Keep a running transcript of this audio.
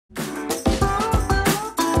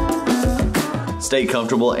Stay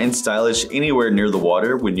comfortable and stylish anywhere near the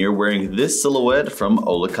water when you're wearing this silhouette from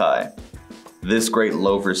OluKai. This great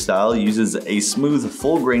loafer style uses a smooth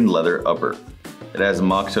full-grain leather upper. It has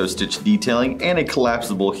mock toe stitch detailing and a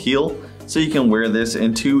collapsible heel, so you can wear this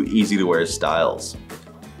in two easy-to-wear styles.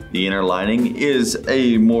 The inner lining is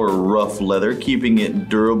a more rough leather, keeping it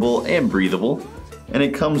durable and breathable. And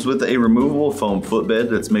it comes with a removable foam footbed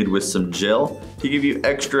that's made with some gel to give you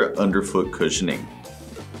extra underfoot cushioning.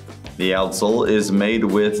 The outsole is made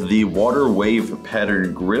with the water wave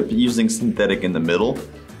pattern grip using synthetic in the middle,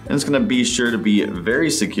 and it's going to be sure to be very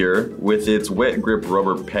secure with its wet grip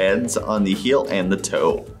rubber pads on the heel and the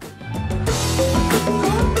toe.